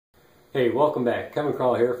Hey, welcome back. Kevin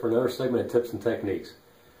Krull here for another segment of Tips and Techniques.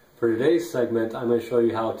 For today's segment, I'm going to show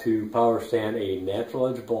you how to power sand a natural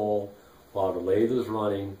edge bowl while the lathe is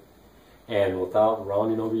running and without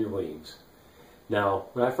rounding over your wings. Now,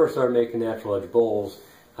 when I first started making natural edge bowls,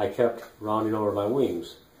 I kept rounding over my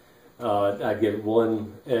wings. I'd get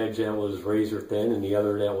one edge that was razor thin and the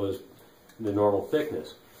other that was the normal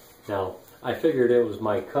thickness. Now, I figured it was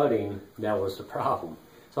my cutting that was the problem.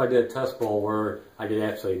 So I did a test bowl where I did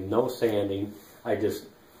absolutely no sanding. I just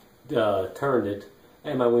turned it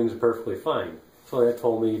and my wings were perfectly fine. So that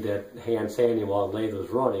told me that hand sanding while the lathe was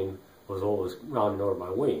running was what was rounding over my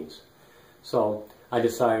wings. So I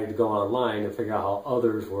decided to go online and figure out how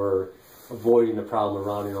others were avoiding the problem of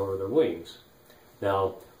rounding over their wings.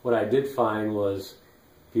 Now, what I did find was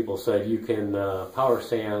people said you can power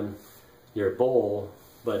sand your bowl,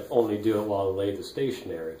 but only do it while the lathe is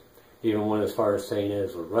stationary. Even went as far as saying it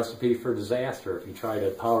was a recipe for disaster if you try to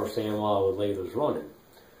power sand while the lathe was running.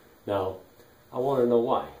 Now, I want to know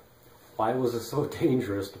why. Why was it so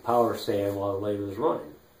dangerous to power sand while the lathe was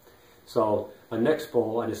running? So, my next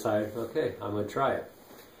bowl, I decided, okay, I'm going to try it.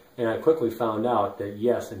 And I quickly found out that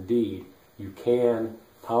yes, indeed, you can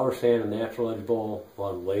power sand a natural edge bowl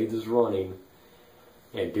while the lathe is running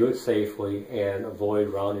and do it safely and avoid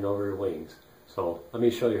rounding over your wings. So, let me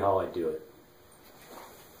show you how I do it.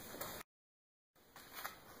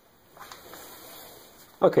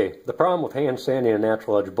 Okay, the problem with hand sanding a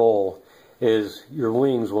natural edge bowl is your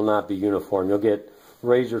wings will not be uniform. You'll get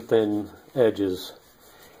razor thin edges,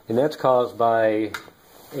 and that's caused by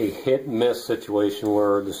a hit and miss situation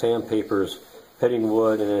where the sandpaper is hitting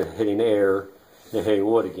wood and then hitting air and then hitting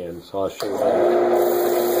wood again. So I'll show you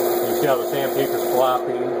that. You see how the sandpaper is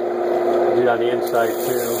flopping. I do it on the inside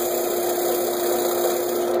too.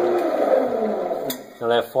 Now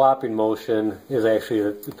that flopping motion is actually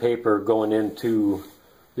the paper going into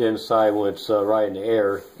the inside when it's right in the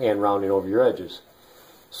air and rounding over your edges.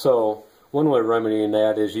 So one way of remedying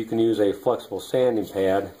that is you can use a flexible sanding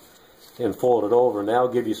pad and fold it over, and that'll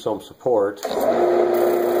give you some support.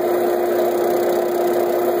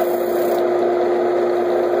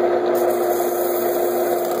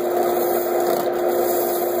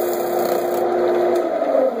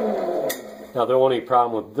 Now the only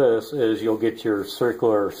problem with this is you'll get your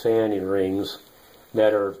circular sanding rings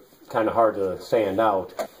that are kind of hard to sand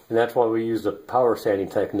out, and that's why we use the power sanding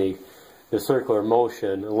technique. The circular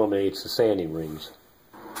motion eliminates the sanding rings.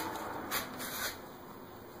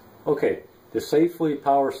 Okay, to safely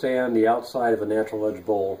power sand the outside of a natural edge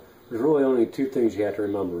bowl, there's really only two things you have to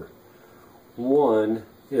remember. One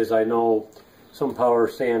is, I know some power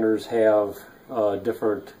sanders have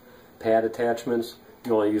different pad attachments.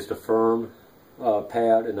 You want to use the firm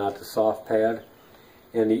pad and not the soft pad.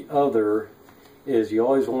 And the other is you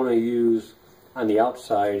always want to use, on the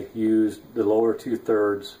outside, use the lower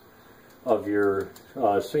 2/3 of your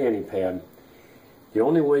sanding pad. The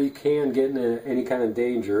only way you can get into any kind of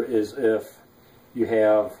danger is if you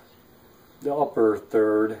have the upper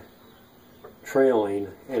third trailing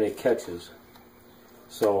and it catches.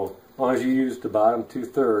 So as long as you use the bottom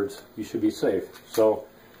 2/3, you should be safe. So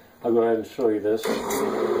I'll go ahead and show you this.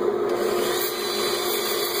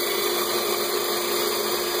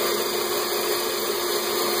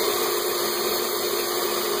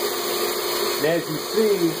 And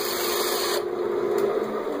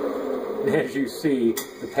as you see,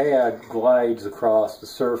 the pad glides across the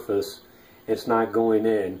surface. It's not going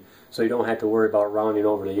in, so you don't have to worry about rounding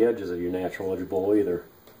over the edges of your natural edge bowl either.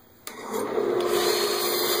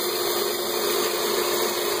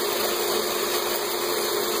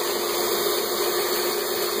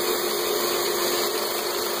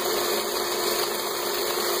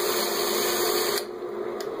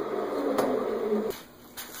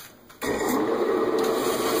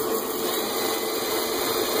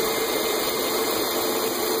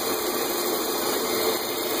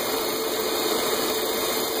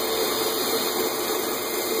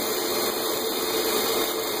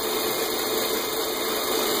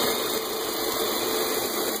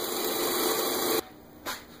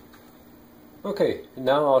 Okay,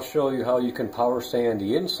 now I'll show you how you can power sand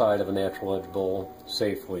the inside of a natural edge bowl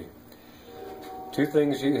safely. Two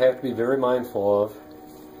things you have to be very mindful of.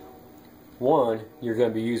 One, you're going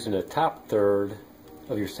to be using the top third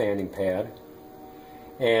of your sanding pad.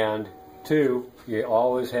 And two, you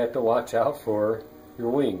always have to watch out for your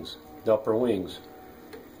wings, the upper wings.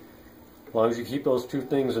 As long as you keep those two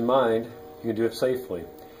things in mind, you can do it safely.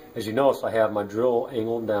 As you notice, I have my drill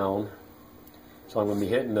angled down, so I'm going to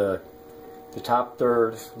be hitting the top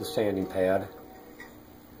third of the sanding pad,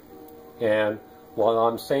 and while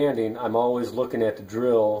I'm sanding, I'm always looking at the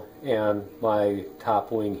drill and my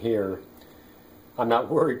top wing here. I'm not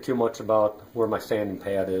worried too much about where my sanding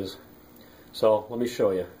pad is. So let me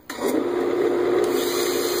show you.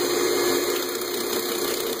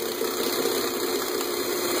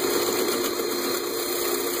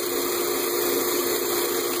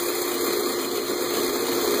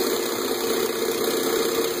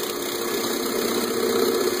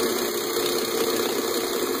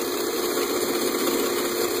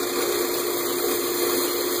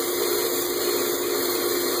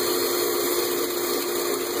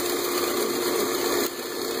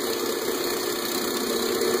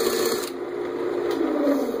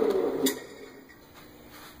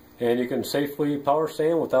 And you can safely power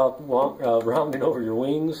sand without rounding over your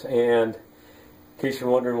wings. And in case you're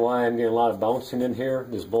wondering why I'm getting a lot of bouncing in here,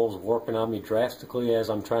 this bowl's warping on me drastically as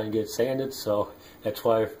I'm trying to get sanded, so that's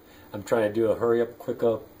why I'm trying to do a hurry up, quick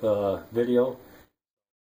up video.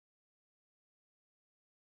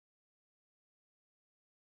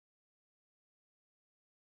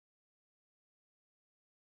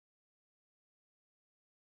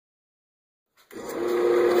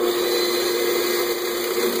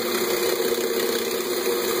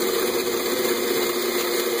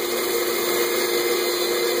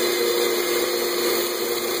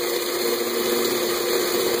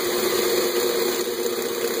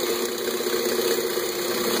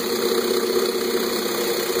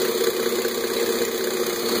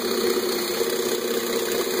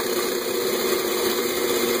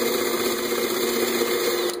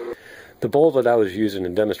 The bowl that I was using to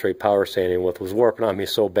demonstrate power sanding with was warping on me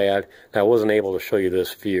so bad that I wasn't able to show you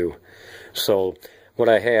this view. So what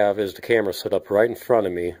I have is the camera set up right in front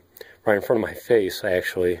of me, right in front of my face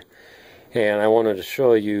actually, and I wanted to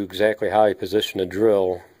show you exactly how I position the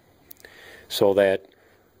drill so that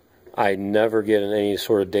I never get in any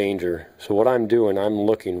sort of danger. So what I'm doing, I'm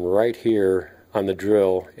looking right here on the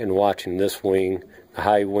drill and watching this wing, the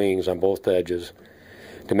high wings on both edges,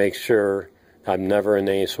 to make sure I'm never in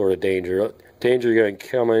any sort of danger. Danger you're going to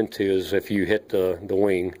come into is if you hit the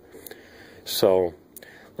wing. So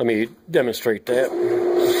let me demonstrate that.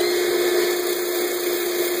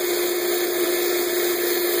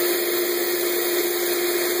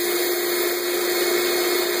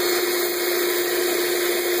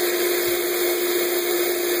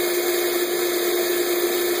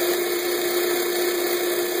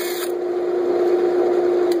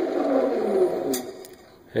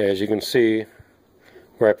 As you can see,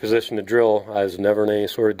 where I positioned the drill, I was never in any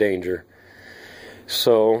sort of danger.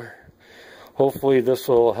 So hopefully this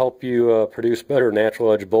will help you produce better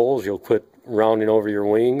natural edge bowls. You'll quit rounding over your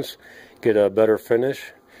wings, get a better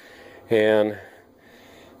finish, and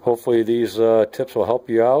hopefully these tips will help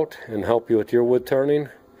you out and help you with your wood turning.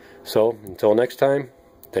 So until next time,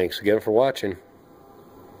 thanks again for watching.